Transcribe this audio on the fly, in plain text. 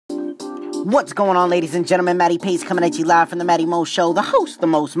What's going on, ladies and gentlemen? Matty Pace coming at you live from the Matty Mo Show, the host, the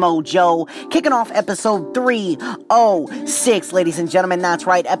most mojo, kicking off episode 306, ladies and gentlemen. That's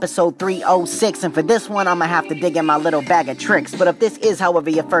right, episode 306. And for this one, I'm gonna have to dig in my little bag of tricks. But if this is,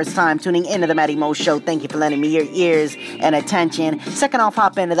 however, your first time tuning into the Matty Mo Show, thank you for lending me your ears and attention. Second off,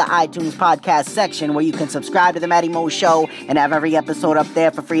 hop into the iTunes podcast section where you can subscribe to the Matty Mo Show and have every episode up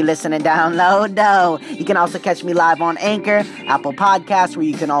there for free listen and download. You can also catch me live on Anchor, Apple Podcasts, where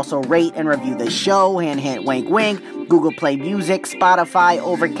you can also rate and review the show, hint, hint, wink, wink, Google Play Music, Spotify,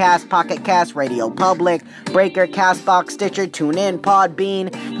 Overcast, Pocket Cast, Radio Public, Breaker, Castbox, Stitcher, TuneIn, Podbean,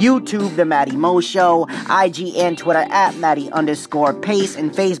 YouTube, The Matty Mo Show, IG and Twitter at Matty_Pace,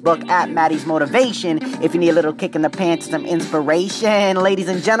 and Facebook at Matty's Motivation. If you need a little kick in the pants, some inspiration, ladies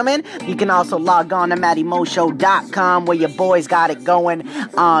and gentlemen, you can also log on to MattyMoShow.com where your boys got it going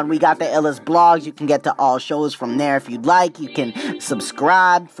on. We got the illest blogs. You can get to all shows from there if you'd like. You can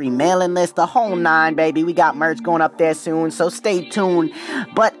subscribe, free mailing list, the whole nine, baby. We got merch going up there soon, so stay tuned.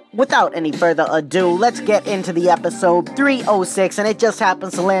 But without any further ado, let's get into the episode 306, and it just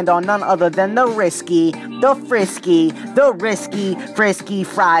happens to land on none other than the risky, frisky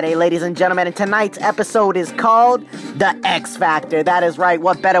Friday, ladies and gentlemen. And tonight's episode is called The X-Factor. That is right.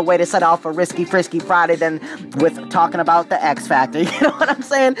 What better way to set off a risky, frisky Friday than with talking about the X-Factor? You know what I'm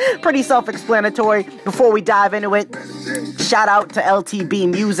saying? Pretty self-explanatory. Before we dive into it, shout out to LTB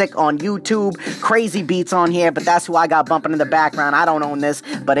Music on YouTube. Crazy beats on here, but that's who I got bumping in the background. I don't own this,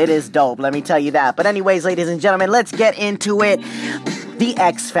 but it is dope, let me tell you that. But anyways, ladies and gentlemen, let's get into it. The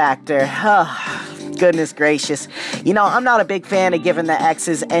X-Factor. Goodness gracious. You know, I'm not a big fan of giving the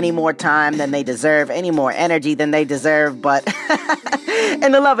X's any more time than they deserve, any more energy than they deserve, but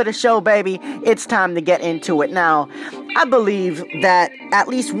in the love of the show, baby, it's time to get into it. Now, I believe that at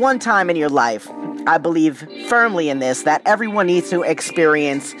least one time in your life, I believe firmly in this, that everyone needs to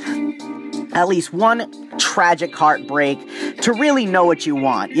experience at least one tragic heartbreak to really know what you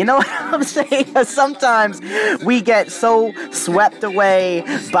want. You know what I'm saying? Sometimes we get so swept away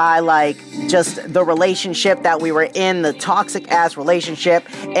by like just the relationship that we were in, the toxic ass relationship,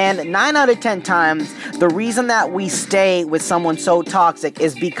 and 9 out of 10 times the reason that we stay with someone so toxic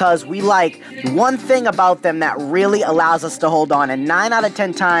is because we like one thing about them that really allows us to hold on, and 9 out of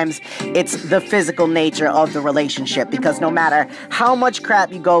 10 times it's the physical nature of the relationship, because no matter how much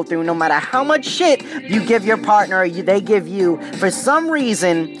crap you go through, no matter how much shit you give your partner or they give you, for some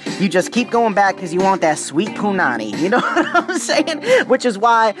reason you just keep going back because you want that sweet punani. You know what I'm saying? Which is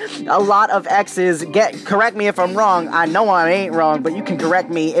why a lot of exes correct me if I'm wrong. I know I ain't wrong, but you can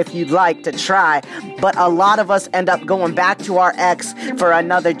correct me if you'd like to try. But a lot of us end up going back to our ex for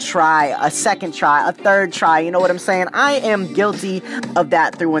another try, a second try, a third try. You know what I'm saying? I am guilty of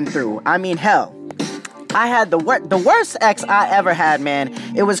that through and through. I mean, hell, I had the worst ex I ever had, man.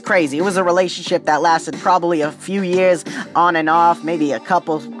 It was crazy. It was a relationship that lasted probably a few years on and off, maybe a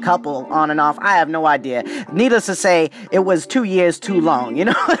couple on and off. I have no idea. Needless to say, it was 2 years too long. You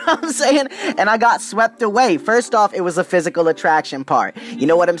know what I'm saying? And I got swept away. First off, it was a physical attraction part. You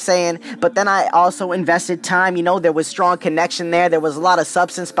know what I'm saying? But then I also invested time. You know, there was strong connection there. There was a lot of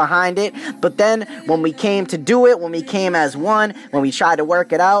substance behind it. But then when we came to do it, when we came as one, when we tried to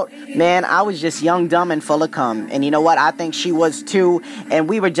work it out, man, I was just young, dumb, and full of cum. And you know what? I think she was too. And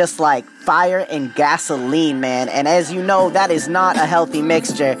we were just like fire and gasoline, man. And as you know, that is not a healthy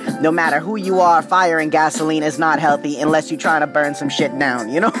mixture. No matter who you are, fire and gasoline is not healthy unless you're trying to burn some shit down.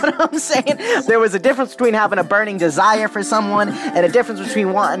 You know what I'm saying? There was a difference between having a burning desire for someone and a difference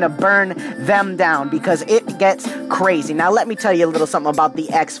between wanting to burn them down, because it gets crazy. Now, let me tell you a little something about the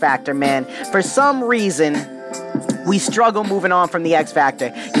X-Factor, man. For some reason, we struggle moving on from the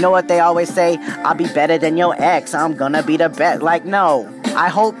X-Factor. You know what they always say? I'll be better than your ex. I'm gonna be the best. Like, no. I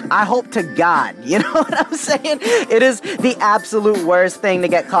hope to God. You know what I'm saying? It is the absolute worst thing to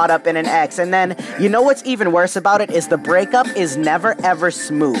get caught up in an ex. And then, you know what's even worse about it is the breakup is never ever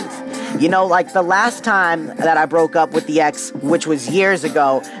smooth. You know, like the last time that I broke up with the ex, which was years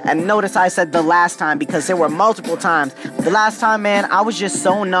ago, and notice I said the last time because there were multiple times. The last time, man, I was just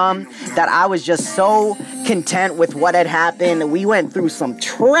so numb that I was just so content with what had happened. We went through some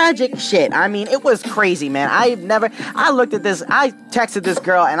tragic shit. I mean, it was crazy, man. I looked at this, I texted this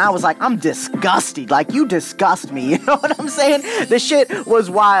girl and I was like, I'm disgusted. Like, you disgust me. You know what I'm saying? The shit was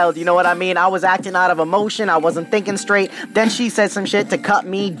wild. You know what I mean? I was acting out of emotion. I wasn't thinking straight. Then she said some shit to cut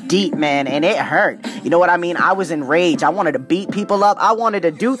me deep, man, and it hurt. You know what I mean? I was enraged. I wanted to beat people up. I wanted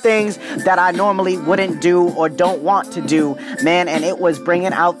to do things that I normally wouldn't do or don't want to do, man, and it was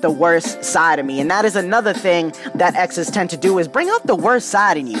bringing out the worst side of me. And that is another thing that exes tend to do is bring out the worst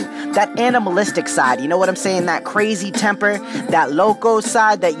side in you. That animalistic side, you know what I'm saying? That crazy temper, that loco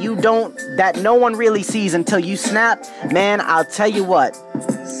side that no one really sees until you snap. Man, I'll tell you what.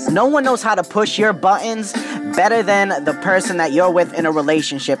 No one knows how to push your buttons better than the person that you're with in a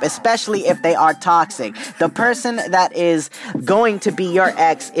relationship, especially if they are toxic. The person that is going to be your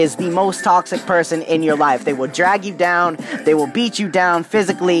ex is the most toxic person in your life. They will drag you down, they will beat you down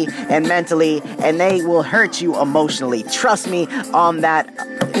physically and mentally, and they will hurt you emotionally. Trust me on that.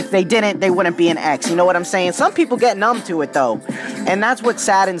 If they didn't, they wouldn't be an ex. You know what I'm saying? Some people get numb to it though, and that's what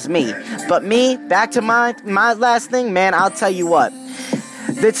saddens me. But me, back to my last thing, man, I'll tell you what.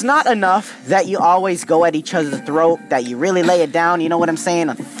 It's not enough that you always go at each other's throat, that you really lay it down, you know what I'm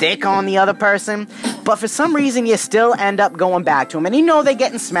saying, thick on the other person, but for some reason you still end up going back to them, and you know they're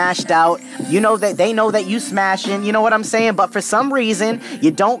getting smashed out, you know that they know that you smashing, you know what I'm saying, but for some reason you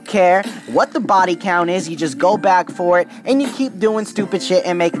don't care what the body count is, you just go back for it, and you keep doing stupid shit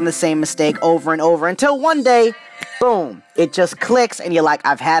and making the same mistake over and over until one day, boom, it just clicks and you're like,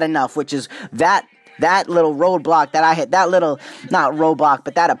 I've had enough, which is that little roadblock that I hit, that little, not roadblock,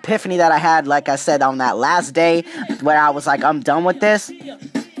 but that epiphany that I had, like I said, on that last day where I was like, I'm done with this.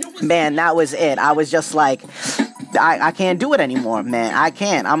 Man, that was it. I was just like, I can't do it anymore, man. I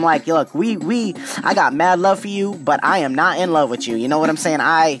can't. I'm like, look, I got mad love for you, but I am not in love with you. You know what I'm saying?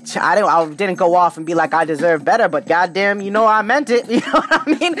 I didn't go off and be like, I deserve better, but goddamn, you know, I meant it. You know what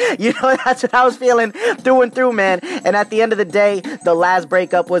I mean? You know, that's what I was feeling through and through, man. And at the end of the day, the last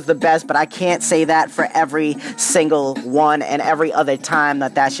breakup was the best, but I can't say that for every single one and every other time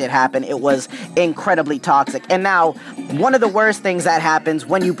that shit happened. It was incredibly toxic. And now, one of the worst things that happens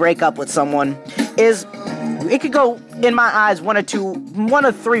when you break up with someone is, it could go, in my eyes, one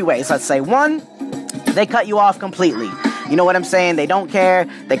of three ways, let's say. One, they cut you off completely. You know what I'm saying? They don't care.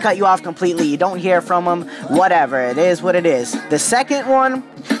 They cut you off completely. You don't hear from them. Whatever. It is what it is. The second one,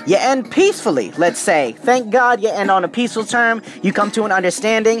 you end peacefully, let's say. Thank God you end on a peaceful term. You come to an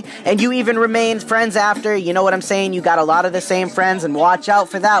understanding, and you even remain friends after. You know what I'm saying? You got a lot of the same friends, and watch out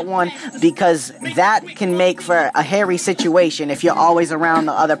for that one, because that can make for a hairy situation if you're always around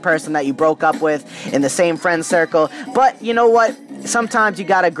the other person that you broke up with in the same friend circle. But you know what? Sometimes you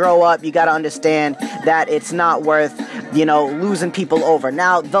gotta grow up. You gotta understand that it's not worth, losing people over.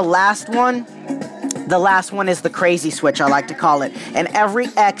 Now, the last one is the crazy switch, I like to call it. And every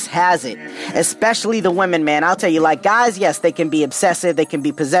ex has it, especially the women, man. I'll tell you, like, guys, yes, they can be obsessive, they can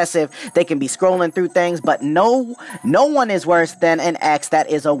be possessive, they can be scrolling through things, but no one is worse than an ex that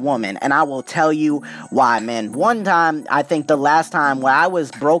is a woman. And I will tell you why, man. One time, I think the last time where I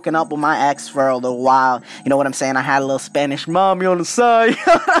was broken up with my ex for a little while, you know what I'm saying? I had a little Spanish mommy on the side, you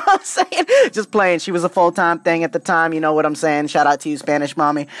know what I'm saying? Just playing. She was a full-time thing at the time, you know what I'm saying? Shout out to you, Spanish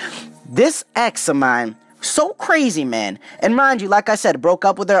mommy. This ex of mine, so crazy, man. And mind you, like I said, broke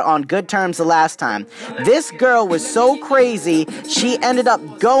up with her on good terms the last time. This girl was so crazy, she ended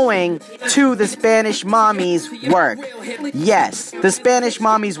up going to the Spanish mommy's work. Yes, the Spanish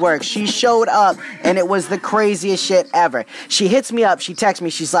mommy's work. She showed up, and it was the craziest shit ever. She hits me up, she texts me,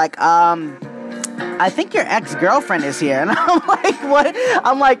 she's like, I think your ex-girlfriend is here. And I'm like, what?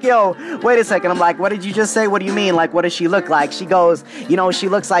 I'm like, yo, wait a second. I'm like, what did you just say? What do you mean? Like, what does she look like? She goes, she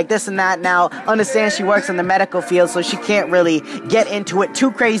looks like this and that. Now, understand she works in the medical field, so she can't really get into it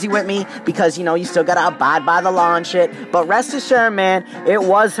too crazy with me because, you still gotta abide by the law and shit. But rest assured, man, it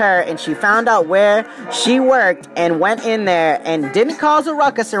was her, and she found out where she worked and went in there and didn't cause a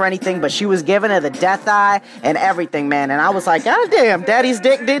ruckus or anything, but she was giving her the death eye and everything, man. And I was like, God damn, daddy's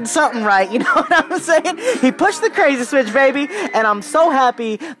dick did something right. You know what I'm saying? He pushed the crazy switch, baby, and I'm so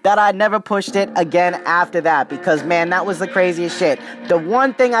happy that I never pushed it again after that, because, man, that was the craziest shit. The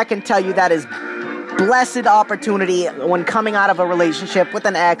one thing I can tell you that is blessed opportunity when coming out of a relationship with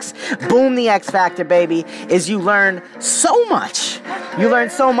an ex, boom, the X-Factor, baby, is you learn so much. You learn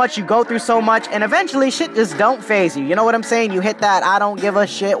so much, you go through so much, and eventually shit just don't faze you. You know what I'm saying? You hit that I don't give a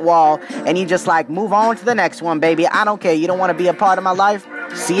shit wall, and you just like move on to the next one, baby. I don't care. You don't want to be a part of my life?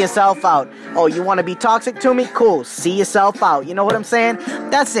 See yourself out. Oh, you want to be toxic to me? Cool. See yourself out. You know what I'm saying?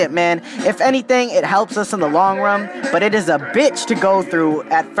 That's it, man. If anything, it helps us in the long run, but it is a bitch to go through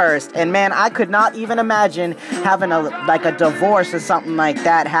at first. And man, I could not even imagine having a divorce or something like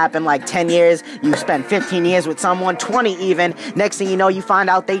that happen, like 10 years. You spend 15 years with someone, 20 even. Next thing you know, you find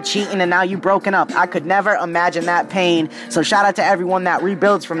out they cheating and now you broken up. I could never imagine that pain. So shout out to everyone that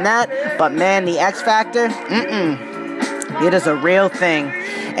rebuilds from that. But man, the X Factor, it is a real thing.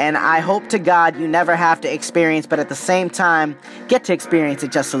 And I hope to God you never have to experience, but at the same time, get to experience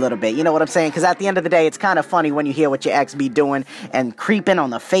it just a little bit. You know what I'm saying? Because at the end of the day, it's kind of funny when you hear what your ex be doing and creeping on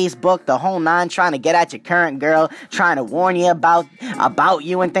the Facebook, the whole nine, trying to get at your current girl, trying to warn you about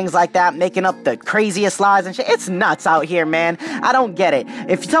you and things like that, making up the craziest lies and shit. It's nuts out here, man. I don't get it.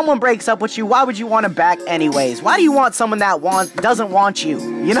 If someone breaks up with you, why would you want to back anyways? Why do you want someone that doesn't want you?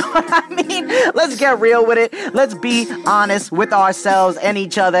 You know what I mean? Let's get real with it. Let's be honest with ourselves and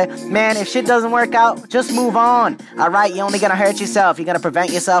each other. Man, if shit doesn't work out, just move on. Alright? You're only gonna hurt yourself. You're gonna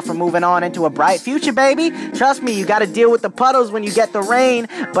prevent yourself from moving on into a bright future, baby. Trust me, you gotta deal with the puddles when you get the rain,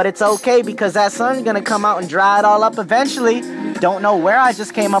 but it's okay because that sun's gonna come out and dry it all up eventually. Don't know where I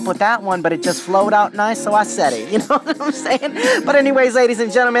just came up with that one, but it just flowed out nice, so I said it. You know what I'm saying? But anyways, ladies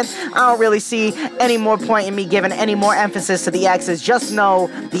and gentlemen, I don't really see any more point in me giving any more emphasis to the exes. Just know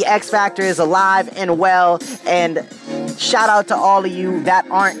the X Factor is alive and well, and shout out to all of you that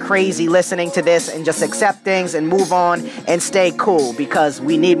aren't crazy listening to this and just accept things and move on and stay cool, because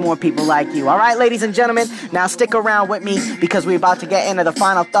we need more people like you. Alright, ladies and gentlemen, now stick around with me because we're about to get into the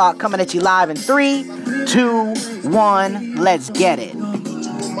final thought, coming at you live in 3, 2, 1, let's get it.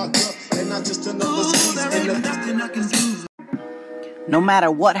 No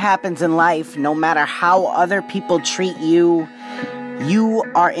matter what happens in life, no matter how other people treat you, you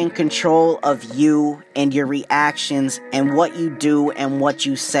are in control of you and your reactions and what you do and what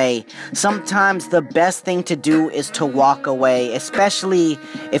you say. Sometimes the best thing to do is to walk away, especially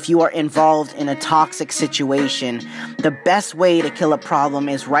if you are involved in a toxic situation. The best way to kill a problem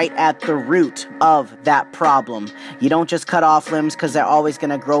is right at the root of that problem. You don't just cut off limbs because they're always going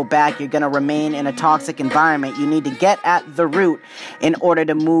to grow back. You're going to remain in a toxic environment. You need to get at the root in order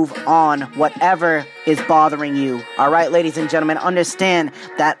to move on whatever is bothering you. Alright, ladies and gentlemen, understand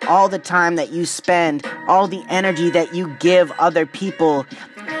that all the time that you spend, all the energy that you give other people,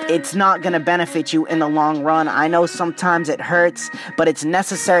 it's not going to benefit you in the long run. I know sometimes it hurts, but it's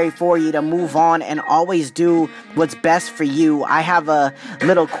necessary for you to move on and always do what's best for you. I have a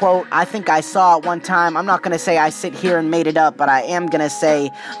little quote. I think I saw it one time. I'm not going to say I sit here and made it up, but I am going to say,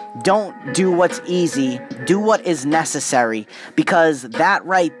 don't do what's easy. Do what is necessary, because that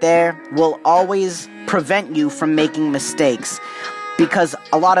right there will always prevent you from making mistakes. Because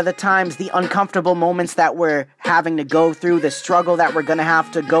a lot of the times, the uncomfortable moments that we're having to go through, the struggle that we're going to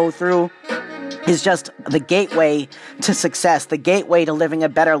have to go through, is just the gateway to success, the gateway to living a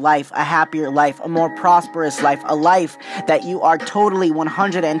better life, a happier life, a more prosperous life, a life that you are totally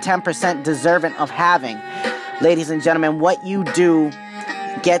 110% deserving of having. Ladies and gentlemen, what you do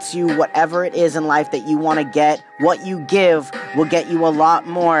gets you whatever it is in life that you want to get. What you give will get you a lot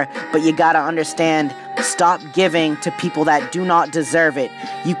more, but you gotta understand, stop giving to people that do not deserve it.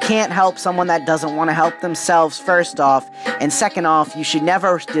 You can't help someone that doesn't want to help themselves, first off, and second off, you should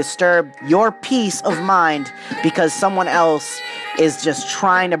never disturb your peace of mind because someone else is just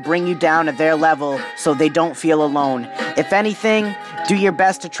trying to bring you down to their level so they don't feel alone. If anything, do your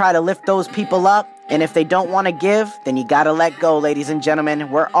best to try to lift those people up. And if they don't want to give, then you gotta let go, ladies and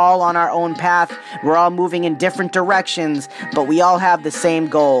gentlemen. We're all on our own path. We're all moving in different directions, but we all have the same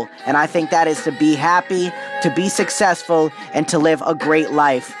goal. And I think that is to be happy, to be successful, and to live a great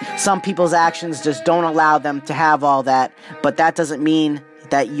life. Some people's actions just don't allow them to have all that, but that doesn't mean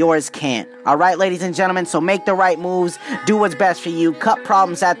that yours can't. Alright, ladies and gentlemen, so make the right moves, do what's best for you, cut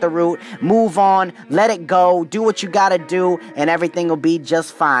problems at the root, move on, let it go, do what you gotta do, and everything will be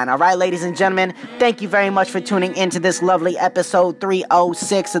just fine. Alright, ladies and gentlemen, thank you very much for tuning into this lovely episode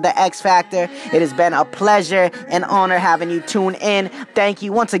 306 of The X Factor. It has been a pleasure and honor having you tune in. Thank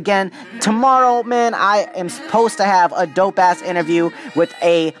you once again. Tomorrow, man, I am supposed to have a dope-ass interview with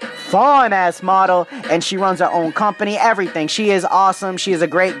a fun-ass model, and she runs her own company, everything. She is awesome. She is a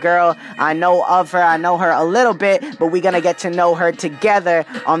great girl. I know of her. I know her a little bit, but we're going to get to know her together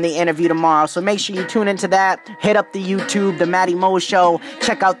on the interview tomorrow. So make sure you tune into that. Hit up the YouTube, The Matty Mo Show.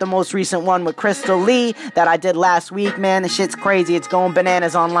 Check out the most recent one with Crystal Lee that I did last week, man. The shit's crazy. It's going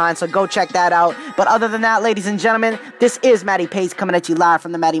bananas online, so go check that out. But other than that, ladies and gentlemen, this is Matty Pace coming at you live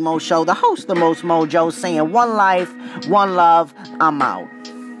from The Matty Mo Show, the host of the most mojo, saying one life, one love, I'm out.